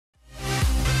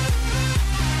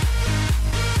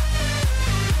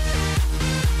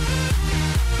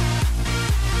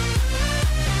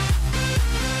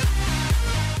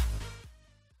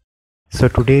So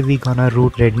today we gonna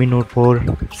root Redmi Note 4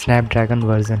 Snapdragon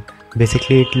version.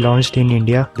 Basically it launched in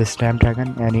India, the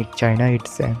Snapdragon, and in China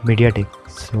it's MediaTek.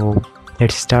 So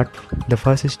let's start. The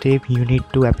first step, you need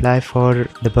to apply for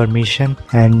the permission,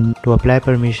 and to apply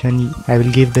permission I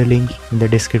will give the link in the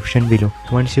description below.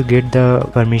 Once you get the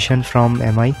permission from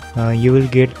MI, you will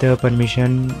get the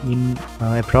permission in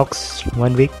approx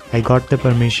 1 week. I got the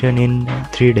permission in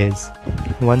 3 days.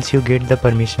 Once you get the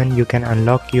permission, you can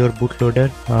unlock your bootloader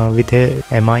with a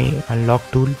MI unlock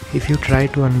tool. If you try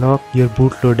to unlock your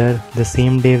bootloader the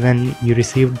same day when you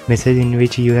received message in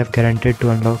which you have guaranteed to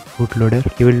unlock bootloader,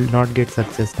 you will not get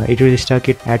success. It will stuck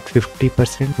it at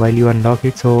 50% while you unlock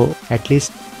it. So at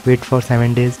least wait for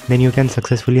 7 days, then you can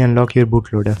successfully unlock your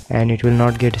bootloader and it will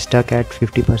not get stuck at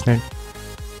 50%.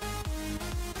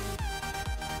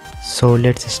 So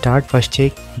let's start. First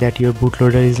check that your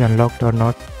bootloader is unlocked or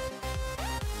not.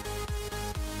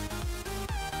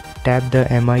 Tap the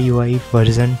MIUI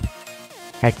version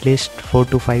at least 4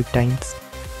 to 5 times.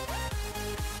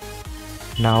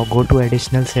 Now go to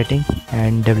additional setting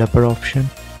and developer option.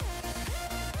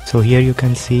 So here you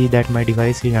can see that my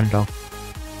device is unlocked.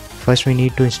 First we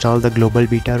need to install the global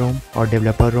beta ROM or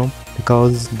developer ROM,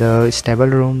 because the stable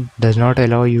ROM does not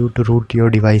allow you to root your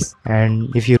device,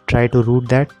 and if you try to root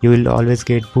that you will always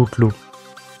get boot loop.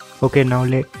 Okay, now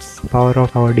let's power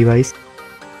off our device.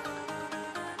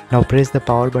 Now press the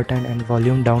power button and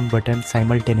volume down button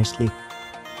simultaneously.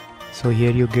 So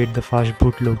here you get the fast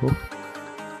boot logo.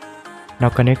 Now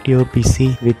connect your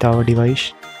PC with our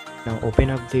device. Now open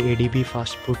up the ADB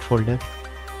fast boot folder.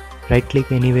 Right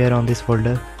click anywhere on this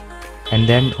folder and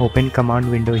then open command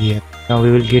window here. Now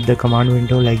we will get the command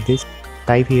window like this.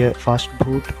 Type here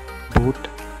fastboot boot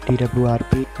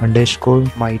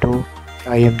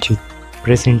twrp_mito.img.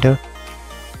 Press enter.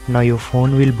 Now your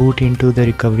phone will boot into the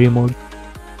recovery mode.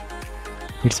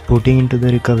 It's booting into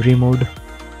the recovery mode.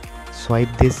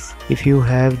 Swipe this. If you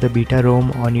have the beta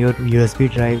ROM on your USB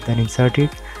drive, then insert it,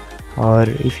 or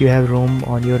if you have ROM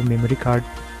on your memory card,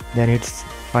 then it's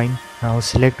fine. Now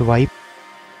select wipe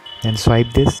and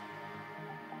swipe this.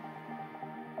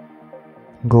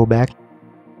 Go back.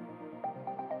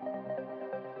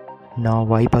 Now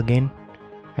wipe again,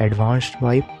 advanced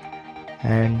wipe,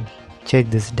 and check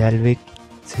this Dalvik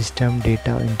system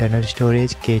data internal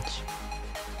storage cache.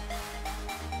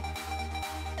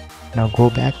 Now go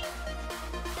back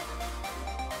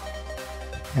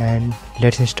and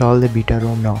let's install the beta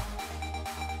ROM now.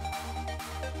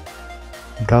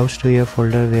 Browse to your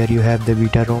folder where you have the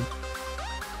beta ROM.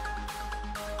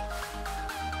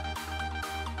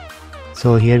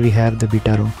 So here we have the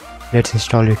beta ROM. Let's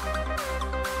install it.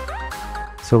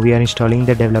 So we are installing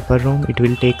the developer ROM. It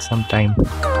will take some time.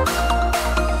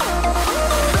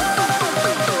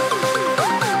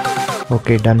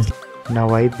 Okay, done. Now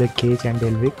wipe the cache and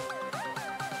Dalvik.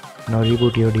 Now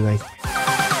reboot your device.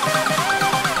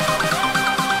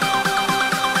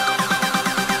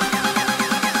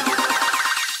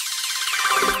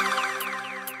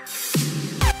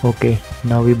 Okay,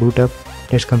 now we boot up.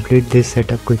 Let's complete this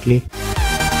setup quickly.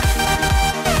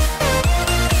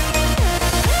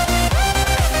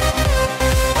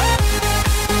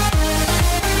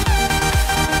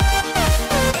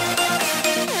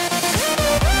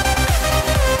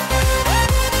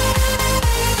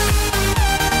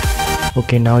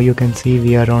 Okay, now you can see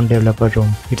we are on developer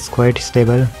ROM. It's quite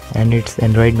stable and it's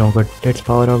Android Nougat. Let's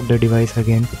power off the device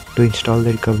again to install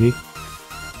the recovery.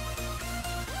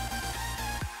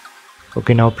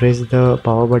 Okay, now press the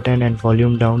power button and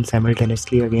volume down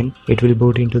simultaneously again. It will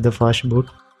boot into the fast boot.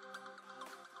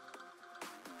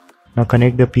 Now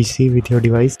connect the PC with your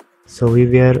device. So we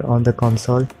were on the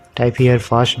console. Type here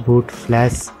fast boot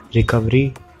flash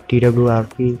recovery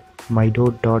twrp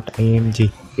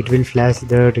mito.img. It will flash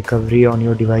the recovery on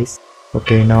your device.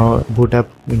 Okay, now boot up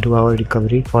into our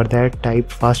recovery. For that, type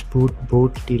fastboot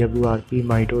boot twrp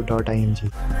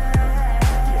mito.img.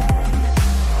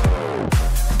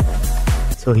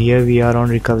 So here we are on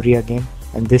recovery again,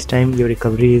 and this time your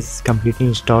recovery is completely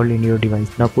installed in your device.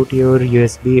 Now put your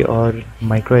USB or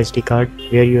micro SD card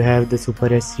where you have the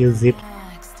Super SU zip.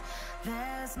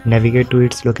 Navigate to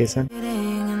its location.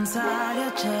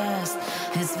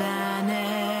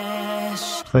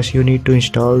 First you need to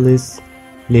install this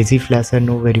lazy flasher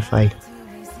no verify,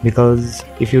 because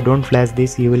if you don't flash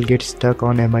this you will get stuck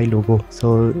on MI logo.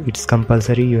 So it's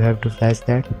compulsory, you have to flash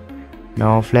that.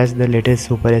 Now flash the latest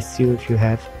Super SU if you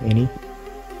have any.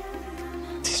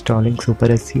 Installing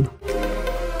Super SU.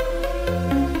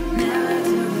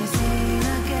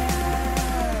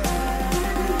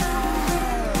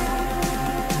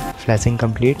 Flashing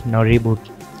complete. Now reboot.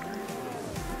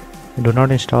 Do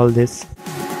not install this.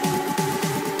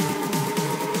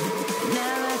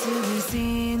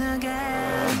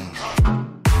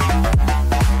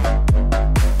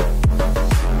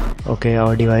 Okay,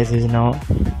 our device is now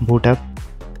boot up.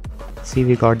 See,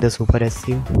 we got the Super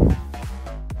SU,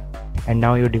 and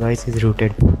now your device is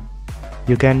rooted.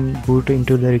 You can boot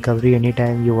into the recovery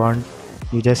anytime you want.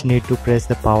 You just need to press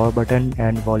the power button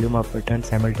and volume up button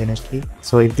simultaneously.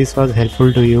 So if this was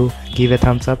helpful to you, give a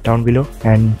thumbs up down below,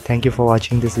 and thank you for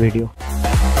watching this video.